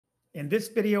In this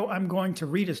video, I'm going to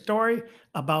read a story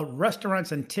about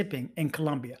restaurants and tipping in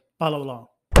Colombia. Follow along.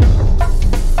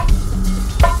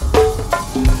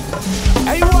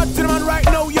 Hey, you watching, man? Right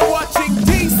now, you're watching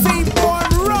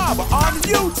dcbornrob on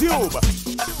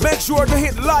YouTube. Make sure to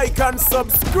hit like and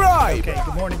subscribe. Okay,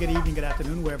 good morning, good evening, good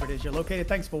afternoon, wherever it is you're located.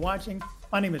 Thanks for watching.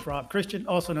 My name is Rob Christian,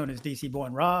 also known as DC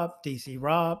Born Rob, DC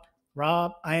Rob.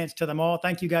 Rob, I answer to them all.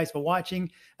 Thank you guys for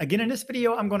watching. Again, in this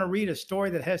video, I'm going to read a story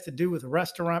that has to do with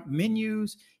restaurant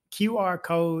menus, QR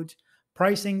codes,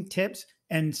 pricing, tips,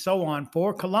 and so on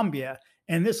for Colombia.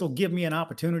 And this will give me an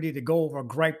opportunity to go over a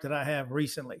gripe that I have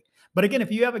recently. But again, if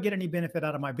you ever get any benefit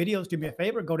out of my videos, do me a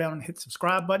favor, go down and hit the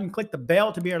subscribe button, click the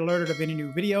bell to be alerted of any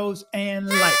new videos, and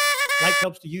like. Like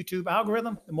helps the YouTube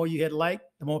algorithm. The more you hit like,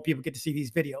 the more people get to see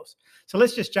these videos. So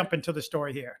let's just jump into the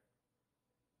story here.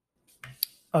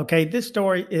 Okay, this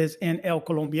story is in El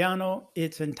Colombiano.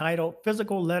 It's entitled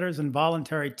Physical Letters and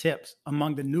Voluntary Tips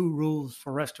Among the New Rules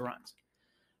for Restaurants.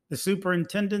 The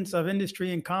Superintendents of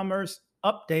Industry and Commerce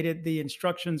updated the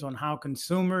instructions on how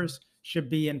consumers should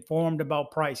be informed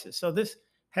about prices. So this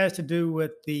has to do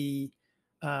with the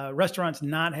restaurants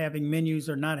not having menus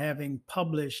or not having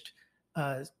published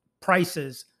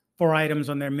prices for items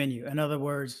on their menu. In other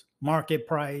words, market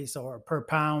price or per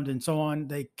pound and so on.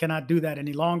 They cannot do that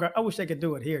any longer. I wish they could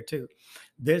do it here too.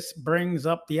 This brings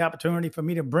up the opportunity for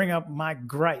me to bring up my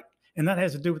gripe, and that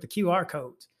has to do with the QR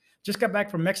codes. Just got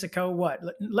back from Mexico,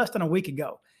 less than a week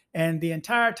ago. And the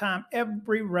entire time,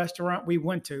 every restaurant we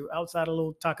went to outside of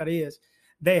little taquerias,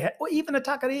 they had, well, even the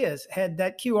taquerias had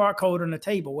that QR code on the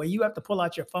table where you have to pull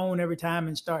out your phone every time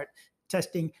and start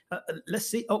testing. Let's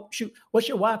see. Oh, shoot. What's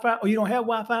your Wi-Fi? Oh, you don't have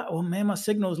Wi-Fi? Oh, man, my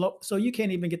signal is low. So you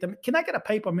can't even get them. Can I get a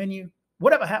paper menu?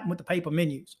 Whatever happened with the paper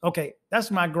menus? Okay,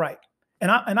 that's my gripe. And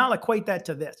I'll equate that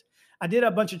to this. I did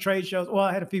a bunch of trade shows. Well,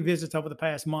 I had a few visits over the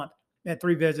past month. I had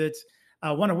 3 visits,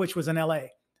 one of which was in LA.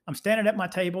 I'm standing at my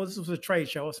table. This was a trade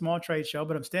show, a small trade show,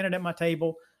 but I'm standing at my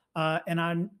table. And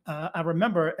I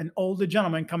remember an older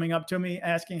gentleman coming up to me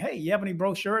asking, hey, you have any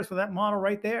brochures for that model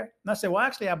right there? And I said, well,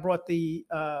 actually, I brought the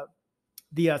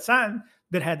sign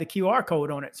that had the QR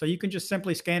code on it. So you can just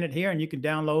simply scan it here and you can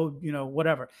download,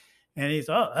 whatever. And he's,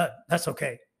 that's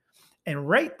okay. And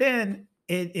right then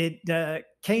it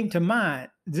came to mind.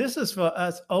 This is for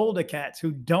us older cats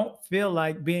who don't feel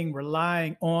like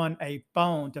relying on a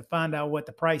phone to find out what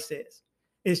the price is.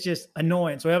 It's just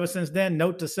annoying. So ever since then,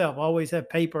 note to self, always have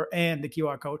paper and the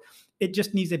QR code. It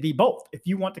just needs to be both. If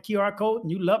you want the QR code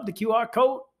and you love the QR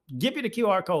code, give me the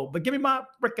QR code, but give me my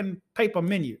freaking paper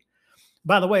menu.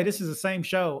 By the way, this is the same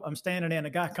show. I'm standing there and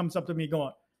a guy comes up to me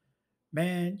going,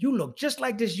 man, you look just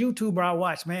like this YouTuber I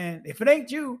watch, man. If it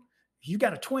ain't you, you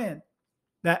got a twin.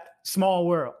 That small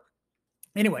world.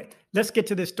 Anyway, let's get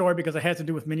to this story because it has to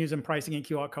do with menus and pricing and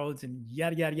QR codes and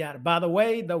yada, yada, yada. By the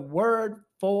way, the word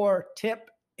for tip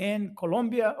in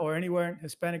Colombia or anywhere in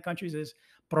Hispanic countries is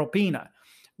propina.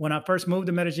 When I first moved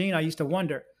to Medellin, I used to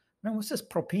wonder, man, what's this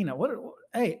propina?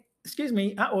 Hey, excuse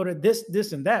me, I ordered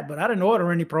this, and that, but I didn't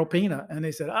order any propina. And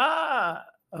they said,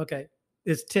 okay,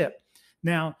 it's tip.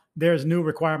 Now, there's new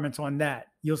requirements on that.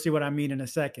 You'll see what I mean in a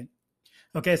second.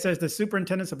 Okay, it says the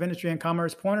Superintendents of Industry and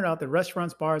Commerce pointed out that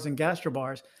restaurants, bars, and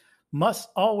gastrobars must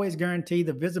always guarantee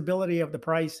the visibility of the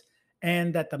price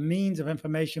and that the means of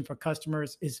information for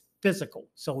customers is physical.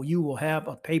 So you will have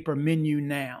a paper menu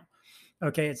now.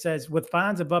 Okay, it says with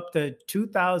fines of up to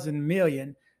 2,000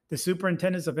 million, the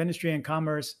Superintendents of Industry and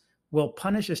Commerce will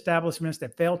punish establishments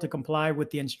that fail to comply with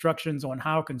the instructions on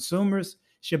how consumers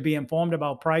should be informed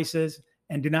about prices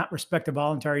and do not respect the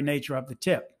voluntary nature of the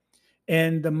tip.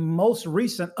 In the most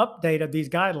recent update of these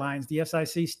guidelines, the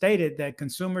SIC stated that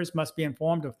consumers must be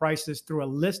informed of prices through a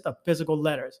list of physical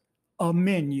letters, a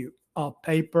menu, a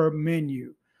paper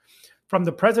menu. From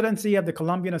the presidency of the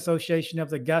Colombian Association of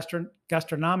the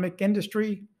Gastronomic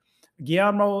Industry,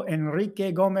 Guillermo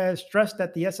Enrique Gomez stressed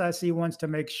that the SIC wants to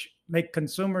make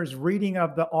consumers' reading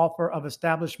of the offer of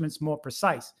establishments more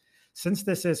precise. Since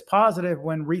this is positive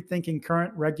when rethinking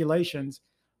current regulations,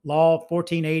 Law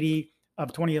 1480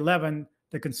 of 2011,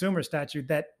 the consumer statute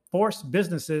that forced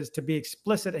businesses to be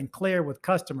explicit and clear with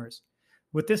customers.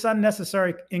 With this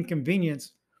unnecessary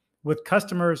inconvenience with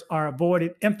customers are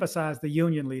avoided, emphasized the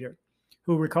union leader,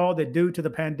 who recalled that due to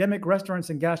the pandemic, restaurants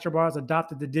and gastrobars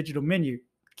adopted the digital menu,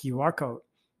 QR code,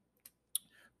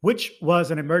 which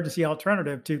was an emergency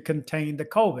alternative to contain the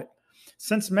COVID.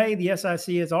 Since May, the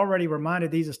SIC has already reminded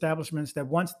these establishments that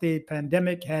once the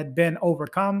pandemic had been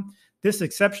overcome, this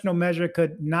exceptional measure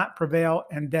could not prevail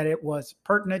and that it was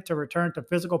pertinent to return to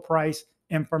physical price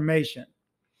information.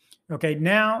 Okay,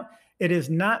 now It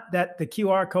is not that the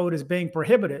QR code is being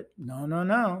prohibited. No, no,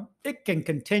 no. It can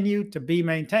continue to be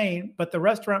maintained, but the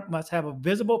restaurant must have a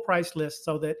visible price list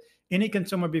so that any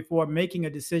consumer before making a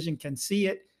decision can see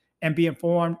it and be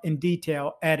informed in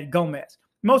detail, added Gomez.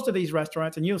 Most of these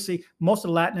restaurants, and you'll see most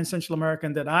of Latin and Central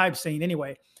American that I've seen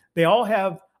anyway, they all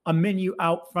have a menu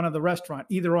out front of the restaurant,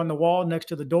 either on the wall next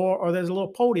to the door or there's a little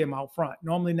podium out front,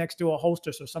 normally next to a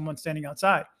hostess or someone standing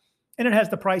outside. And it has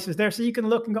the prices there. So you can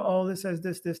look and go, oh, this says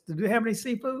this. Do they have any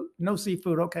seafood? No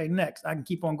seafood. Okay, next. I can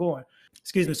keep on going.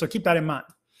 Excuse me. So keep that in mind.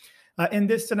 In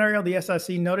this scenario, the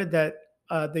SIC noted that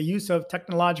the use of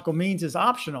technological means is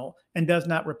optional and does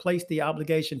not replace the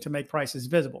obligation to make prices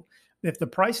visible. If the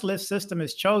price list system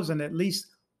is chosen, at least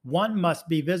one must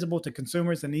be visible to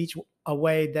consumers in each a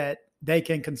way that they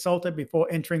can consult it before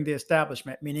entering the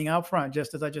establishment, meaning out front,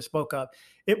 just as I just spoke of.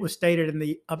 It was stated in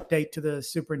the update to the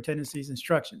superintendency's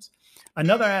instructions.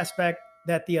 Another aspect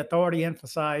that the authority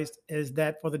emphasized is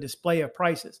that for the display of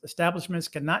prices, establishments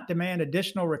cannot demand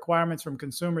additional requirements from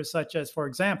consumers, such as, for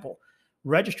example,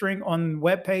 registering on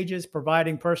web pages,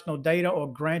 providing personal data,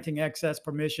 or granting access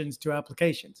permissions to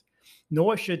applications.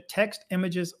 Nor should text,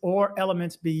 images, or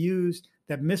elements be used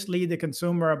that mislead the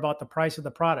consumer about the price of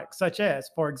the product, such as,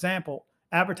 for example,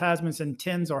 advertisements in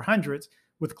tens or hundreds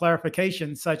with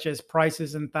clarifications such as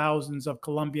prices in thousands of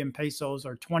Colombian pesos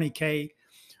or 20K,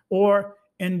 or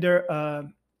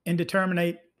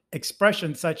indeterminate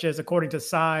expressions such as according to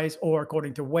size or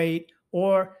according to weight,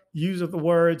 or use of the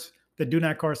words that do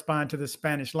not correspond to the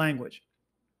Spanish language.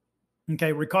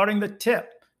 Okay, regarding the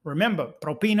tip, remember,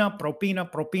 propina,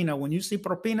 propina, propina. When you see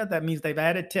propina, that means they've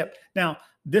added tip. Now,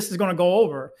 this is going to go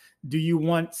over. Do you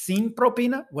want sin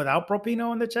propina, without propina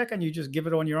on the check, and you just give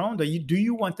it on your own? Do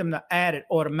you want them to add it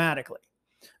automatically?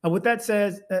 With that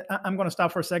said, I'm going to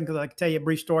stop for a second because I can tell you a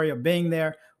brief story of being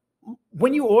there.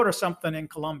 When you order something in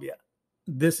Colombia,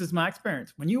 this is my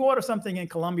experience. When you order something in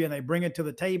Colombia and they bring it to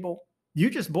the table, you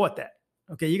just bought that.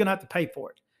 Okay, you're going to have to pay for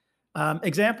it.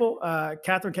 Example,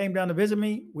 Catherine came down to visit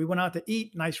me. We went out to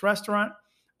eat, nice restaurant,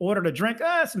 ordered a drink,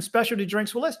 some specialty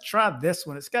drinks. Well, let's try this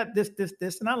one. It's got this,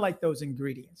 and I like those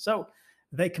ingredients. So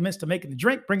they commenced to making the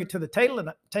drink, bring it to the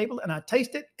table, and I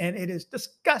taste it, and it is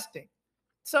disgusting.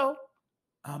 So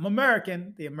I'm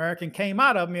American. The American came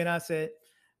out of me, and I said,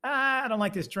 I don't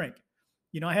like this drink.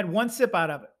 I had one sip out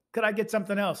of it. Could I get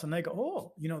something else? And they go,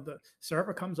 oh, the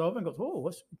server comes over and goes,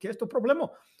 oh, ¿qué es tu problema?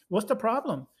 What's the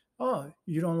problem? Oh,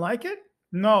 you don't like it?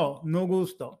 No, no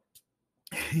gusto.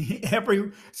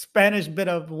 Every Spanish bit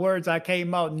of words I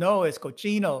came out, no, it's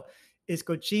cochino,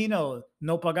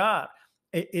 no pagar.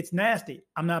 It's nasty.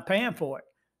 I'm not paying for it.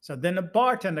 So then the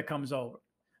bartender comes over.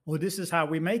 Well, this is how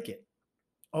we make it.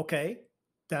 Okay,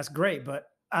 that's great, but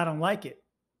I don't like it.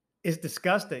 It's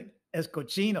disgusting. Es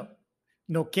cochino.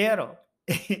 No quiero.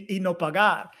 Y no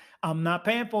pagar. I'm not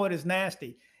paying for it. It's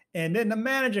nasty. And then the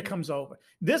manager comes over.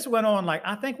 This went on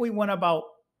I think we went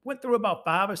through about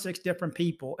 5 or 6 different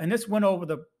people. And this went over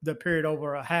the period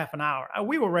over a half an hour.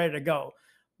 We were ready to go.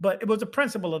 But it was the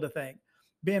principle of the thing.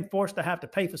 Being forced to have to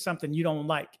pay for something you don't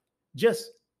like.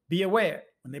 Just be aware.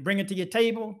 When they bring it to your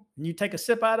table and you take a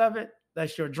sip out of it,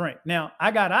 that's your drink. Now,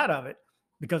 I got out of it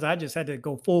because I just had to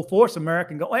go full force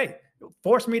American, go, hey,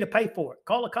 force me to pay for it.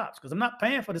 Call the cops because I'm not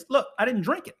paying for this. Look, I didn't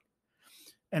drink it.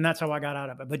 And that's how I got out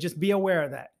of it. But just be aware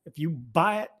of that. If you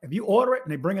buy it, if you order it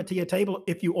and they bring it to your table,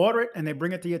 if you order it and they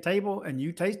bring it to your table and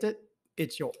you taste it,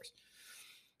 it's yours.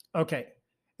 Okay.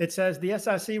 It says the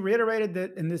SIC reiterated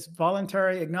that in this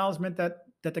voluntary acknowledgement that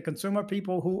the consumer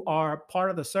people who are part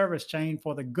of the service chain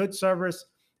for the good service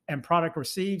and product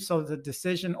received, so the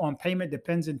decision on payment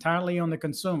depends entirely on the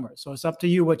consumer. So it's up to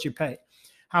you what you pay.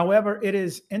 However, it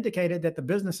is indicated that the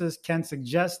businesses can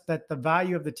suggest that the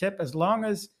value of the tip, as long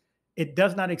as it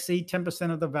does not exceed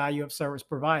 10% of the value of service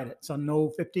provided. So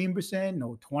no 15%,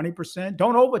 no 20%.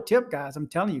 Don't over tip, guys. I'm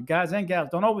telling you, guys and gals,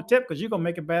 don't over tip because you're going to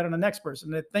make it bad on the next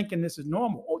person. They're thinking this is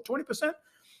normal. Oh, 20%?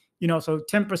 So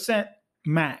 10%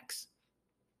 max.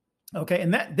 Okay,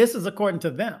 and this is according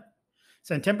to them.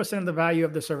 So 10% of the value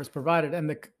of the service provided. And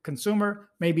the consumer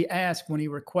may be asked when he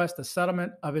requests a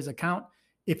settlement of his account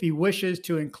if he wishes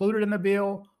to include it in the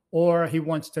bill or he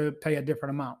wants to pay a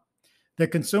different amount. The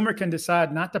consumer can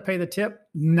decide not to pay the tip,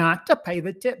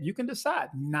 You can decide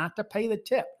not to pay the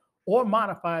tip or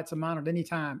modify its amount at any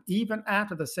time, even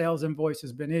after the sales invoice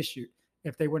has been issued,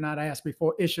 if they were not asked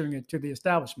before issuing it to the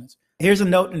establishments. Here's a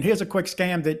note, and here's a quick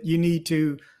scam that you need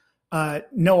to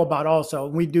know about also.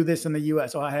 We do this in the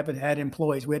U.S. So I haven't had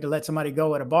employees. We had to let somebody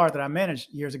go at a bar that I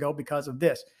managed years ago because of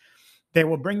this. They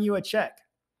will bring you a check.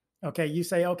 Okay, you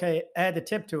say, okay, add the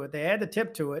tip to it. They add the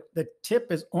tip to it. The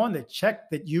tip is on the check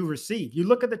that you receive. You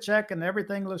look at the check and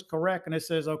everything looks correct and it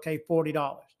says, okay,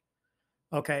 $40.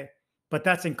 Okay, but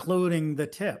that's including the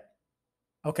tip.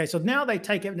 Okay, so now they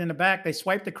take it in the back, they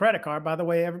swipe the credit card. By the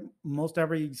way, most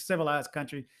every civilized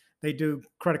country, they do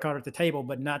credit card at the table,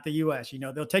 but not the US. You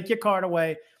know, they'll take your card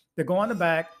away, they'll go on the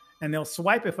back, and they'll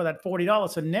swipe it for that $40.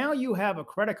 So now you have a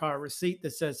credit card receipt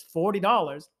that says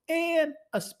 $40 and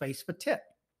a space for tip.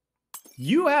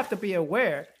 You have to be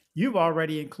aware you've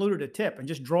already included a tip and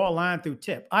just draw a line through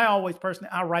tip. I always personally,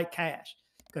 I write cash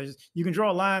because you can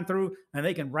draw a line through and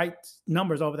they can write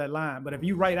numbers over that line. But if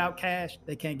you write out cash,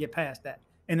 they can't get past that.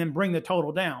 And then bring the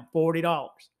total down, $40.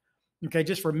 Okay,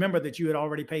 just remember that you had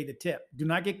already paid the tip. Do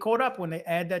not get caught up when they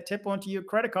add that tip onto your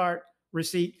credit card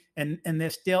receipt and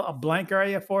there's still a blank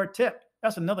area for a tip.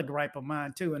 That's another gripe of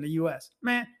mine too in the US.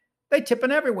 Man, they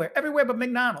tipping everywhere but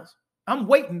McDonald's. I'm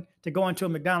waiting to go into a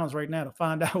McDonald's right now to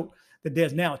find out that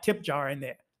there's now a tip jar in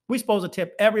there. We're supposed to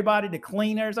tip everybody, the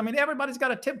cleaners. I mean, everybody's got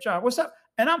a tip jar. What's up?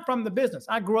 And I'm from the business.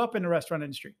 I grew up in the restaurant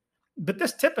industry. But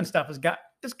this tipping stuff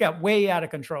got way out of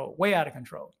control, way out of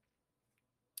control.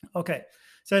 Okay.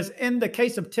 Says in the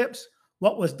case of tips,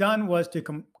 what was done was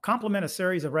to complement a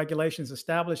series of regulations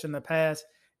established in the past,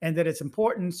 and that it's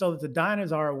important so that the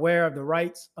diners are aware of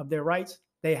their rights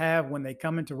they have when they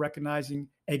come into recognizing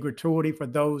a gratuity for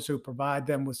those who provide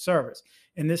them with service.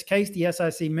 In this case, the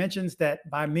SIC mentions that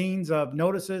by means of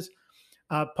notices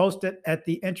posted at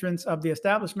the entrance of the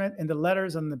establishment and the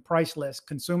letters on the price list,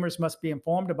 consumers must be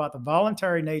informed about the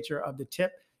voluntary nature of the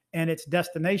tip and its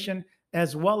destination,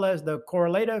 as well as the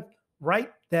correlative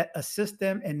right that assists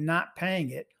them in not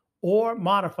paying it or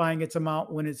modifying its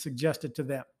amount when it's suggested to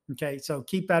them. Okay, so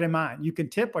keep that in mind. You can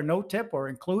tip or no tip or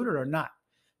include it or not.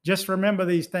 Just remember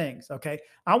these things, okay?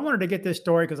 I wanted to get this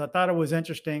story because I thought it was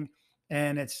interesting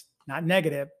and it's not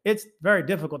negative. It's very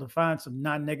difficult to find some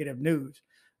non-negative news.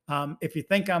 If you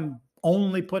think I'm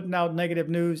only putting out negative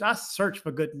news, I search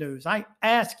for good news. I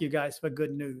ask you guys for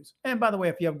good news. And by the way,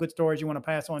 if you have good stories you want to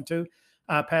pass on too,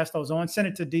 pass those on. Send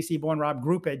it to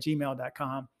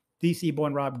dcbornrobgroup@gmail.com,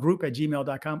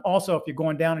 dcbornrobgroup@gmail.com. Also, if you're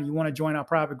going down and you want to join our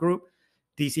private group,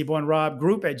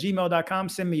 dcbornrobgroup@gmail.com.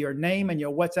 Send me your name and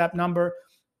your WhatsApp number.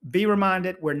 Be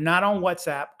reminded, we're not on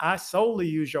WhatsApp. I solely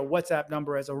use your WhatsApp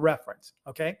number as a reference,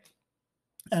 okay?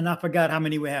 And I forgot how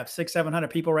many we have, 600-700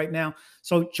 people right now.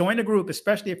 So join the group,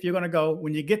 especially if you're going to go.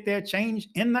 When you get there, change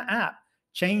in the app,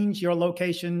 change your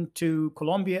location to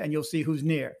Colombia, and you'll see who's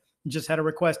near. You just had a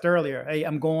request earlier. Hey,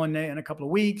 I'm going there in a couple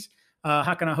of weeks.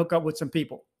 How can I hook up with some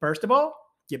people? First of all,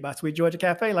 get by Sweet Georgia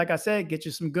Cafe. Like I said, get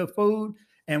you some good food.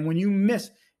 And when you miss,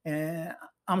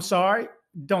 I'm sorry,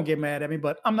 don't get mad at me,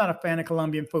 but I'm not a fan of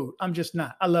Colombian food. I'm just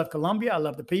not. I love Colombia. I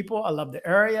love the people. I love the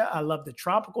area. I love the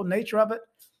tropical nature of it,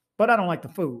 but I don't like the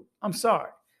food. I'm sorry.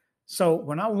 So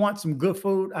when I want some good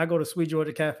food, I go to Sweet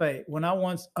Georgia Cafe. When I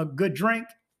want a good drink,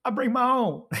 I bring my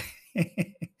own.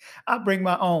 I bring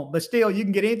my own. But still, you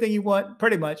can get anything you want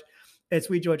pretty much at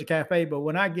Sweet Georgia Cafe. But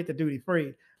when I get the duty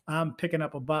free, I'm picking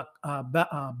up a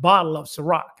bottle of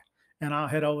Ciroc. And I'll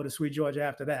head over to Sweet Georgia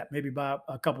after that, maybe buy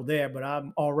a couple there, but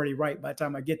I'm already right by the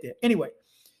time I get there. Anyway,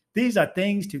 these are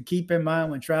things to keep in mind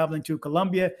when traveling to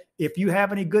Colombia. If you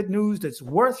have any good news that's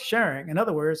worth sharing, in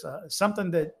other words,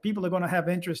 something that people are going to have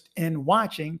interest in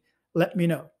watching, let me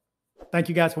know. Thank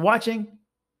you guys for watching.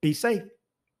 Be safe.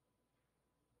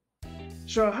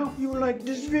 So I hope you liked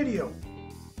this video.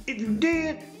 If you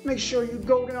did, make sure you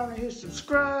go down and hit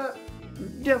subscribe.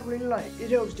 And definitely like. It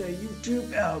helps that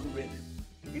YouTube algorithm.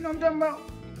 You know what I'm talking about?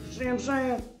 See what I'm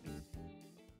saying?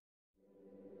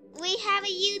 We have a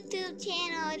YouTube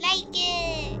channel. Like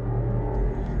it.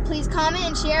 Please comment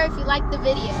and share if you like the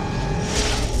video.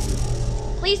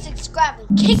 Please subscribe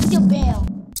and kick the bell.